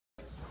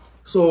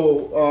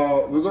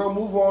So we're going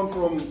to move on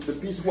from the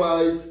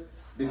piecewise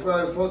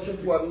defined function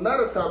to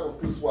another type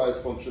of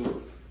piecewise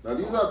function. Now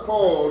these are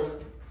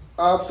called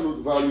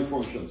absolute value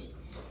functions.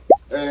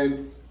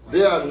 And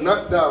they are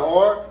not that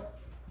hard.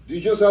 You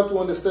just have to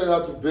understand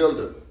how to build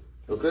them.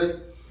 Okay?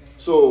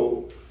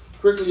 So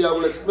quickly I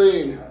will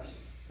explain.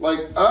 Like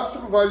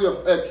absolute value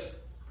of x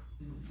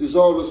is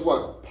always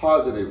what?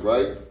 Positive,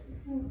 right?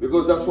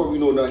 Because that's what we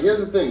know. Now here's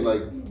the thing,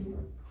 like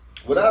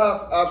when I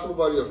have absolute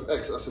value of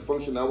x as a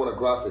function, I want to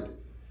graph it.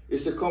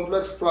 It's a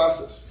complex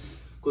process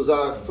because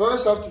I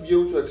first have to be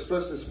able to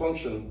express this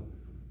function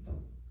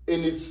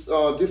in its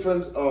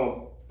different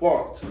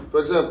parts.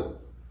 For example,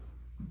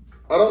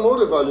 I don't know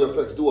the value of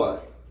x, do I?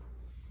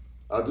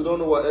 I do not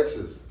know what x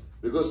is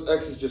because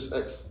x is just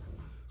x.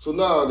 So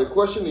now the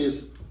question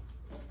is,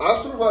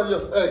 absolute value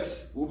of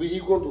x will be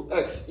equal to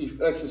x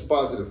if x is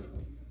positive.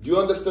 Do you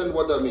understand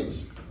what that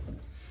means?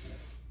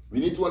 We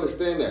need to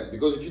understand that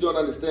because if you don't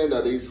understand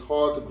that, it's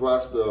hard to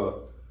grasp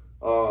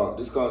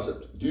this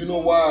concept. Do you know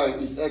why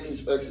is x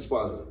is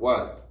positive?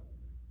 Why?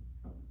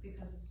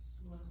 Because it's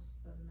less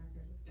than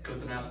negative. So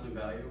it's an absolute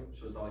value,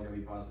 so it's always going to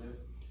be positive?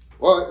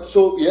 All right,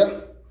 so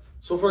yeah.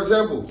 So for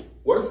example,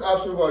 what is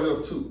absolute value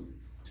of 2?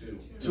 2.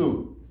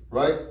 2,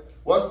 right?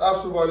 What's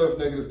absolute value of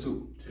negative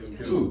 2?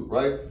 2. 2,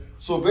 right?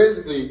 So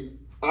basically,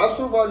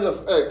 absolute value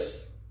of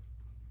x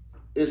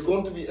is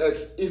going to be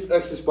x if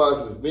x is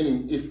positive,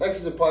 meaning if x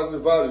is a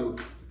positive value,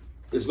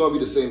 it's going to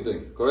be the same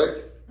thing,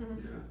 correct? Yeah.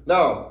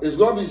 Now, it's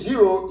going to be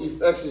 0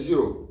 if x is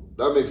 0.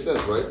 That makes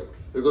sense, right?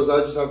 Because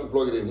I just have to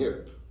plug it in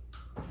here,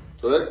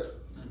 correct?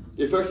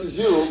 If x is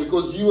 0,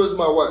 because 0 is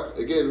my what?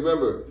 Again,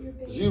 remember,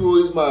 0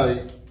 is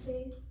my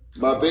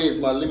base,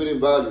 my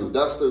limiting value.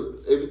 That's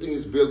everything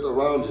is built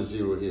around the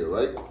 0 here,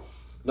 right?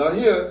 Now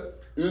here,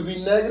 it will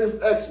be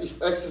negative x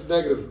if x is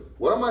negative.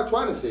 What am I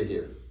trying to say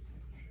here?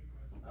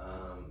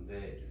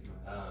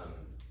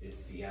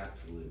 It's the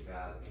absolute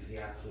value, because the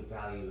absolute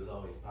value is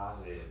always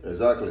positive.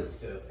 Exactly.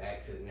 So if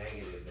x is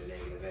negative, the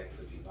negative x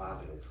would be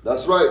positive.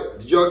 That's right.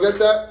 Did y'all get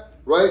that?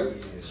 Right?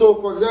 Yeah. So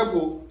for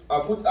example,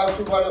 I put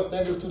absolute value of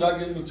negative 2, that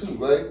gives me 2,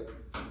 right?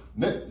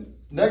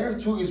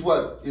 Negative 2 is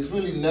what? It's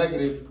really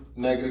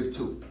negative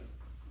 2.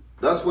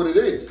 That's what it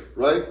is,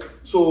 right?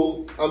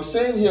 So I'm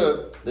saying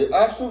here, the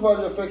absolute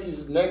value of x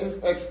is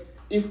negative x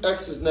if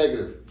x is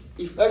negative.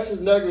 If x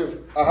is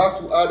negative, I have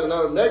to add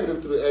another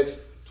negative to the x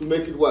to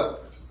make it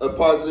what? A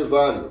positive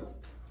value.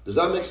 Does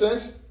that make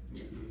sense?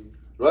 Yeah.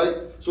 Right?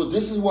 So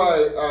this is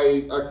why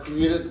I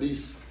created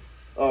this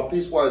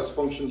piecewise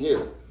function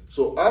here.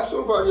 So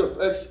absolute value of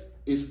x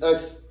is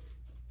x.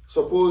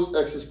 Suppose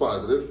x is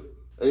positive,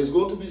 and it's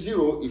going to be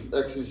 0 if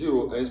x is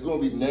 0, and it's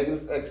going to be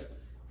negative x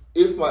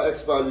if my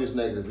x value is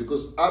negative,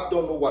 because I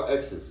don't know what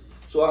x is.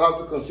 So I have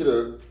to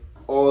consider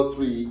all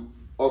three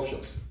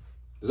options.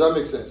 Does that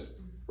make sense?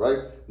 Right?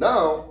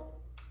 Now,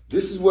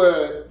 this is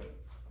where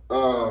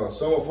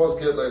some of us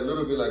get like a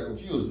little bit like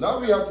confused. Now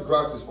we have to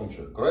graph this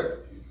function, correct?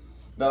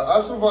 Now,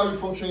 absolute value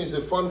function is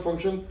a fun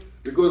function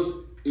because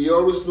it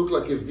always looks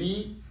like a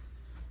V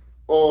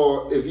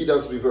or a V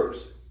that's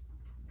reversed.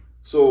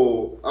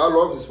 So I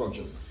love this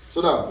function.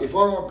 So now, if I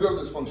want to build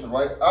this function,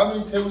 right, how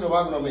many tables am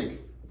I going to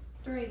make?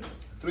 3.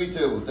 3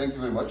 tables. Thank you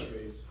very much.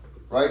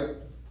 Right?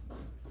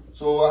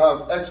 So I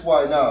have x,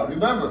 y now.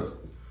 Remember,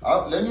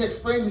 let me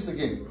explain this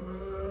again.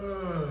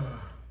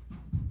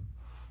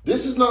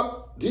 This is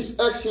not, this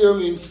x here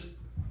means,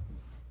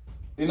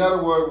 in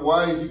other words,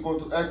 y is equal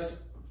to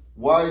x,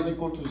 y is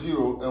equal to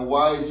 0, and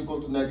y is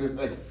equal to negative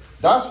x.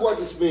 That's what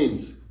this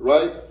means,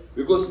 right?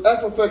 Because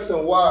f of x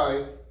and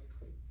y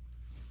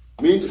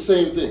mean the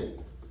same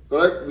thing,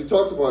 correct? We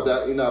talked about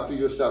that in our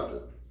previous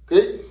chapter,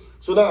 okay?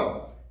 So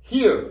now,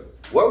 here,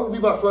 what would be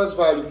my first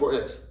value for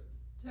x?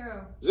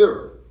 0.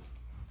 0.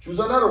 Choose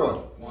another one.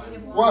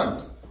 1. 1.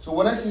 So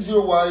when x is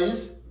 0, y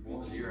is?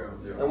 0.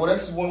 And when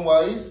x is 1,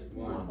 y is?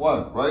 1.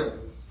 1, right?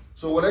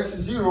 So when x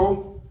is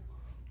 0,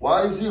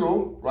 y is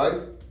 0, right?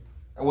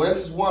 And when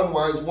x is 1,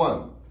 y is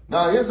 1.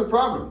 Now here's the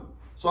problem.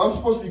 So I'm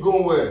supposed to be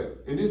going where?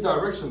 In this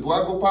direction. Do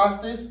I go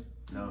past this?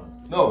 No.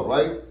 No,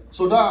 right?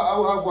 So now I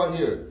will have one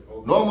here.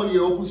 Normally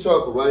an open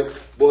circle, right?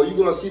 But you're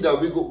going to see that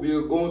we're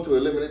going to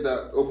eliminate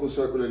that open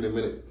circle in a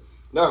minute.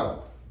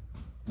 Now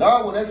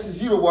when x is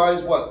 0, y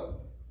is what?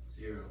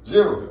 0.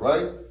 0,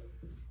 right?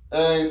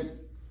 And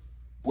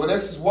when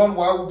x is 1,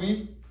 y will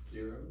be?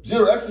 0.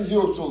 0. X is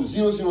 0, so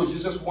 0, 0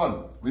 is just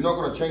 1. We're not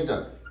going to change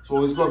that.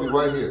 So it's going to be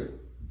right here.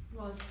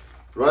 1.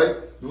 Right?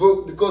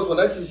 Because when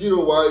x is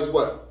 0, y is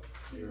what?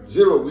 0.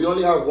 0. We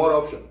only have one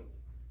option.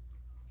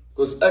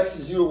 Because x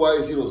is 0, y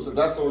is 0. So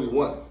that's only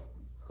 1.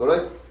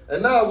 Correct?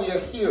 And now we are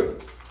here.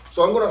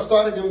 So I'm going to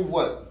start again with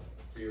what?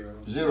 0.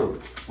 0.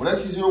 When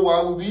x is 0,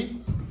 y will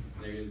be?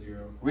 Negative 0.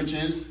 Which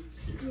is?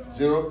 0.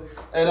 0.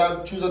 And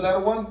I'll choose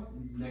another one.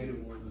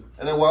 Negative 1.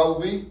 And then y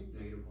will be?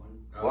 Negative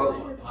 1. Well,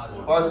 Positive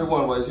 1. Positive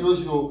 1, right? 0,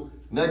 0,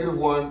 negative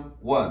 1,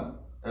 1.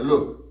 And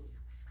look,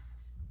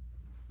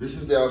 this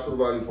is the absolute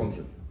value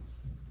function.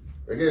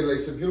 Again, like,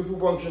 it's a beautiful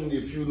function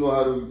if you know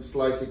how to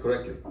slice it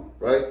correctly,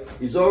 right?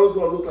 It's always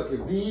going to look like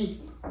a V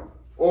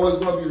or it's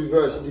going to be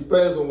reversed. It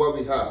depends on what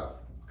we have.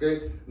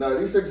 Okay? Now,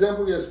 this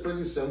example here is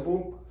pretty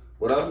simple,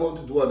 but I'm going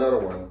to do another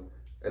one,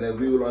 and then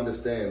we will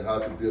understand how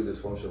to build this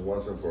function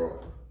once and for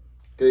all.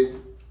 Okay?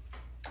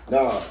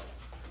 Now,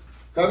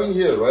 coming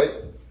here, right?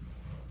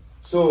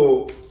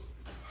 So,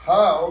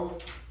 how,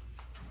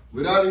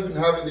 without even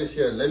having this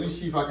here, let me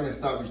see if I can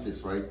establish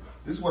this, right?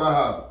 This is what I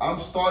have. I'm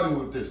starting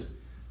with this.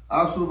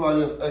 Absolute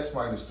value of x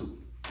minus 2.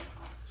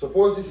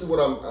 Suppose this is what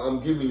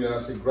I'm giving you, and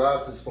I say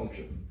graph this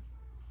function,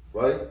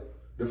 right?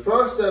 The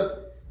first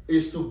step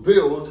is to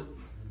build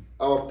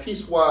our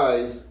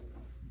piecewise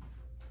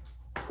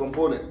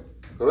component,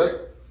 correct?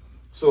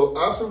 So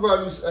absolute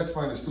value is x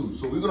minus 2.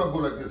 So we're going to go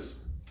like this,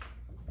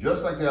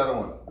 just like the other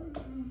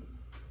one.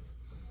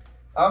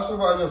 Absolute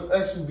value of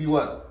x would be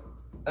what?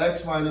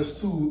 X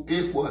minus 2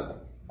 if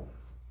what?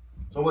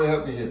 Somebody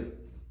help me here.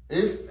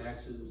 If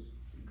X is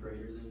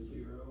greater than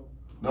 0.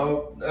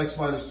 no, x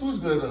minus 2 is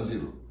greater than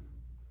 0,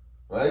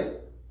 right?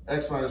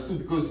 X minus 2,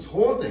 because it's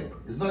whole thing.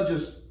 It's not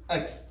just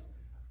x.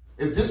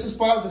 If this is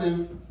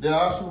positive, the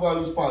absolute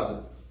value is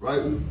positive,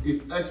 right?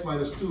 If x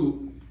minus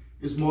 2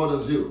 is more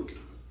than 0.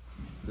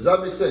 Does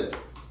that make sense?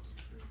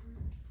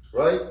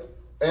 Right?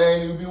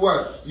 And you'll be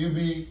what? You'll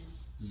be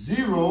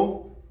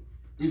 0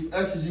 if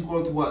x is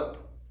equal to what?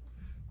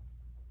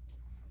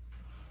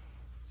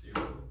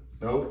 0.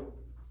 No?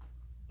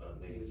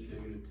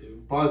 Negative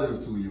 2.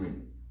 Positive 2, you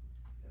mean?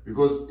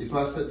 Because if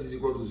I set this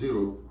equal to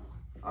 0,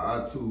 I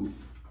add 2,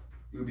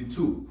 it'll be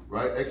 2,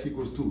 right? X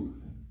equals 2.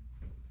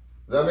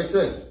 Does that make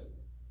sense?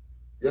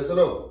 Yes or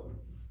no?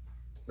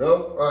 No?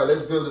 All right,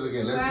 let's build it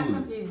again. Let's I'm do it.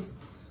 confused.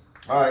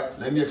 All right,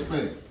 let me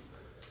explain it.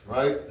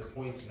 Right? The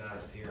point's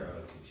not 0,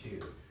 it's a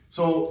 2.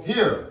 So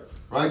here,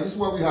 right, this is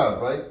what we have,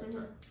 right?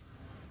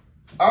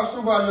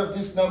 Absolute value of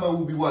this number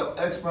will be what?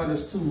 X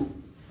minus 2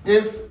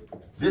 if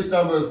this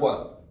number is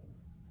what?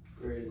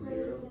 Greater than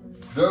 0.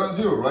 Greater than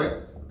 0, right?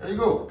 There you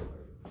go.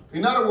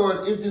 In other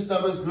words, if this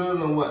number is greater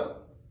than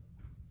what?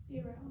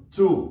 0.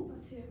 2.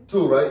 2.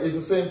 2, right? It's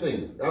the same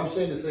thing. I'm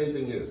saying the same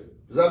thing here.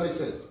 Does that make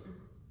sense?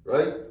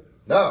 Right?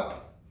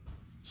 Now,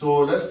 so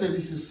let's say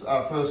this is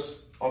our first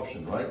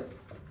option, right?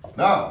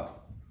 Now,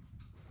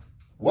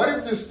 what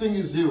if this thing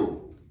is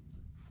 0?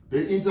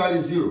 The inside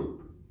is 0,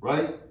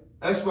 right?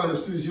 X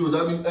minus 2 is 0.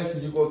 That means x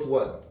is equal to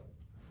what?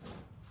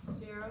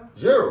 0.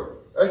 0.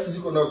 X is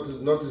equal not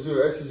to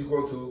 0. X is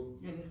equal to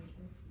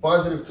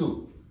positive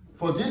 2.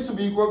 For this to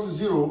be equal to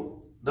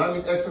 0, that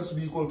means x has to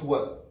be equal to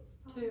what?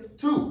 2.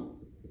 2.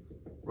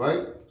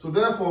 Right? So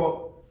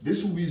therefore,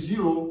 this will be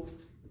 0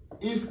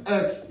 if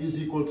x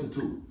is equal to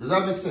 2. Does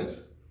that make sense?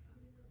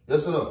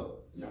 Yes or no?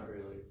 Not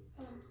really.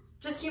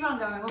 Just keep on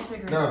going. We'll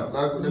figure it Now,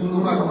 out. let me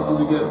go back and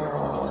do it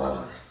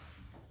again.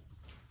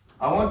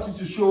 I want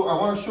to show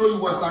you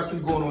what's actually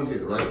going on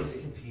here, right? It's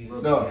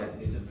confusing. No.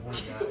 Is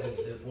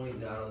the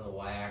point not on the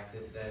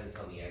y-axis then? It's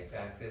on the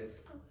x-axis?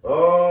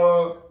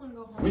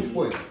 Which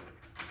point?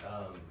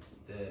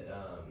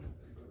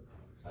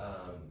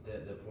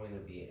 The point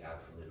of the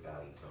absolute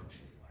value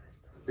function.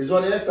 It's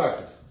on the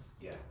x-axis.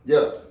 Yeah.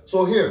 Yeah.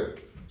 So here,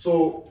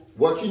 so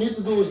what you need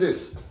to do is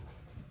this.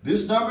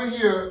 This number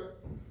here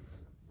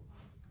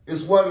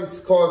is what is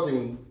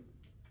causing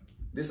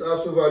this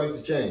absolute value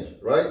to change,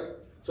 right?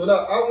 So now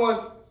I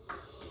want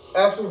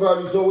absolute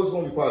value is always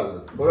going to be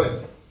positive,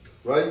 correct?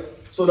 Right?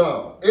 So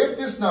now, if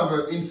this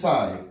number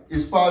inside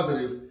is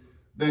positive,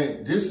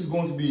 then this is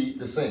going to be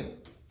the same,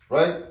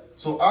 right?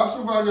 So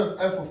absolute value of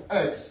f of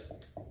x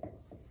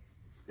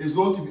is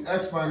going to be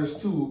x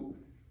minus 2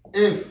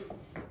 if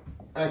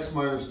x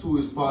minus 2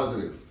 is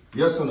positive.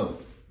 Yes or no?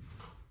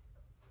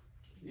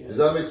 Yeah. Does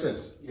that make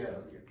sense? Yeah.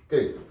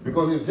 Okay,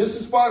 because if this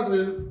is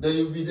positive, then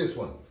it will be this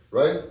one,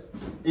 right?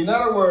 In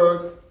other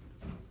words,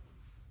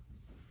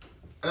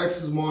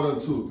 x is more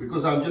than 2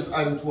 because I'm just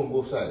adding 2 on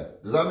both sides.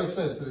 Does that make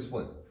sense to this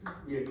point?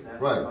 Yeah,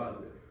 that's Right.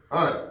 positive.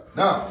 All right.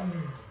 Now,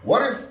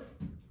 what if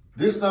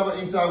this number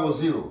inside was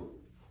 0?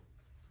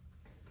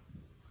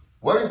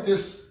 What if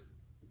this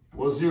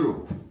was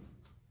 0?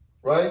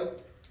 Right?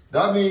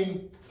 That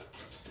means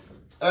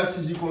x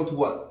is equal to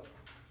what?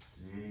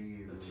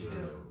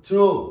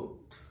 2.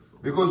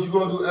 Because you're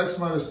going to do x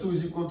minus 2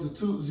 is equal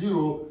to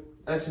 0,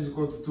 x is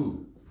equal to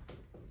 2.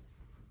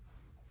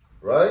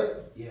 Right?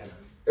 Yeah.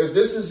 If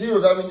this is 0,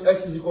 that means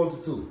x is equal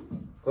to 2.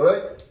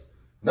 Correct?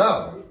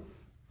 Now,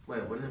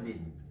 Wait, wouldn't it be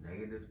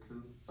negative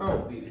 2? oh,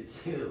 Be the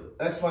 2.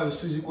 x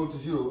minus 2 is equal to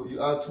 0.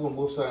 You add 2 on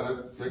both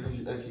sides, that gives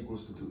you x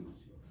equals to 2.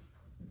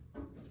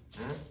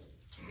 Huh?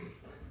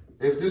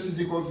 If this is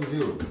equal to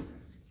 0,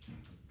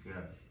 Yeah.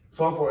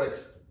 solve for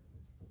x.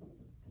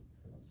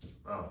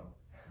 Oh.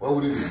 What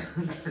would it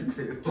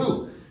be?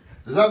 2.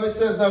 Does that make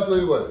sense now to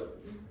everybody?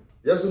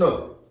 Yes or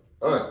no?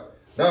 All right.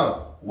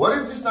 Now, what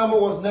if this number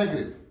was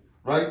negative,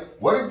 right?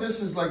 What if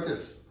this is like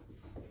this?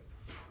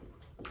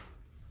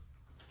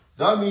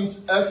 That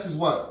means x is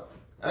what?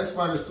 X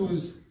minus 2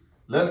 is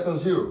less than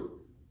 0,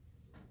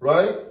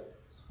 right?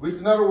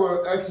 In other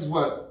words, x is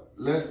what?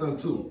 Less than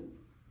 2.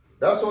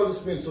 That's all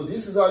this means. So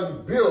this is how you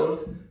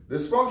build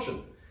this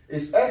function.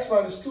 It's x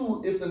minus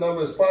 2 if the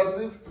number is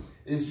positive.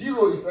 It's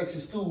 0 if x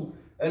is 2.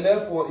 and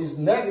therefore is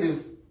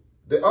negative,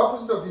 the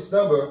opposite of this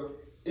number,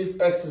 if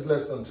x is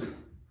less than 2.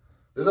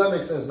 Does that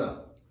make sense now?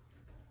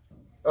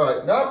 All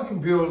right, now we can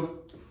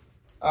build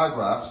our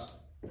graphs.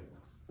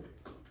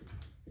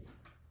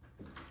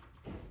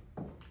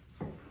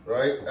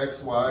 Right,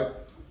 x, y,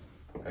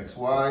 x,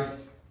 y,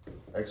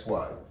 x,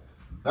 y.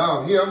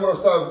 Now here I'm going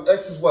to start with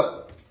x is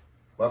what?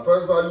 My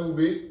first value will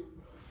be,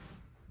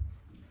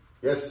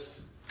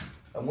 yes,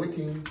 I'm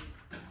waiting,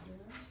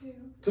 0,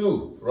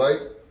 2, right?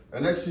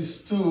 And x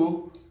is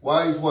 2,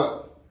 y is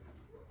what?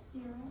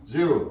 0,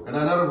 0. And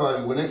another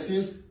value, when x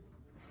is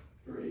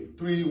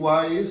 3.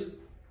 y is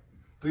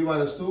 3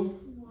 minus 2?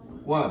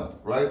 1,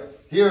 right?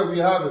 Here we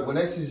have it, when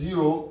x is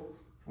 0,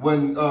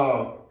 when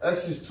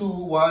x is 2,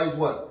 y is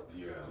what?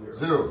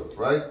 0,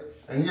 right?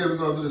 And here we're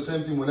going to do the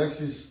same thing. When x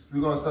is,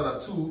 we're going to start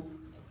at 2,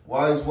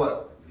 y is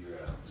what?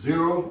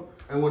 0.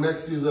 And when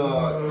x is,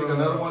 pick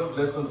another one,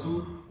 less than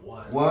 2,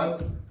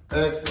 1.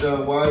 X,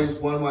 y is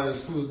 1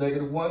 minus 2 is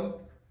negative 1.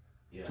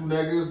 Yeah. 2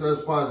 negatives,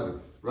 that's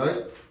positive,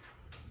 right?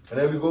 And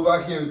then we go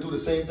back here and do the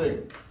same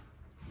thing.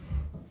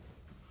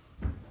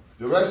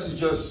 The rest is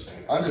just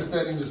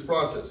understanding this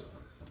process.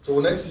 So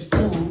when x is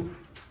 2,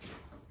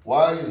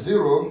 y is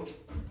 0,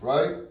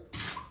 right?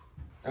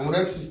 And when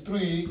x is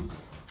 3,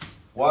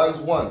 y is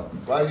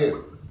 1, right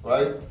here,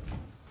 right?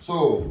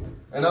 So,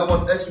 and I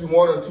want x to be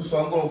more than 2, so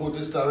I'm going to go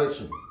this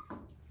direction,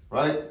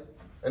 right?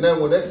 And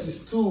then when x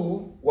is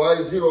 2, y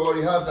is 0, I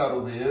already have that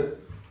over here.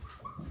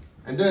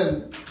 And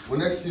then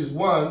when x is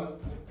 1,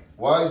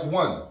 y is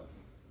 1.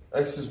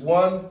 X is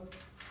 1,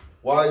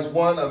 y is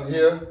 1, I'm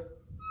here.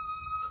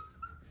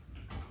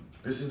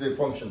 This is the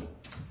function.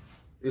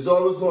 It's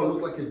always going to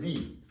look like a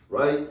V,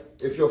 right?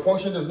 If your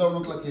function does not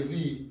look like a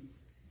V,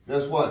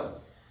 guess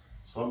what?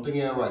 Something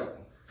ain't right.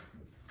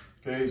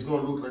 Okay, it's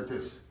going to look like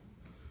this.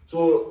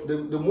 So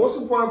the most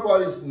important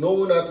part is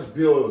knowing how to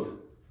build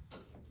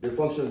the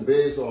function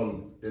based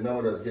on the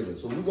number that's given.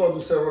 So we're going to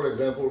do several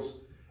examples,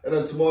 and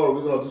then tomorrow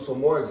we're going to do some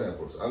more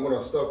examples. I'm going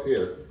to stop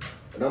here,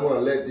 and I'm going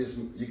to let this,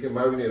 you can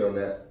marinate on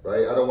that,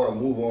 right? I don't want to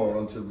move on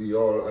until we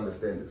all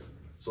understand this.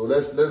 So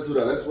let's do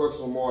that. Let's work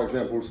some more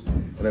examples,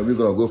 and then we're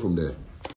going to go from there.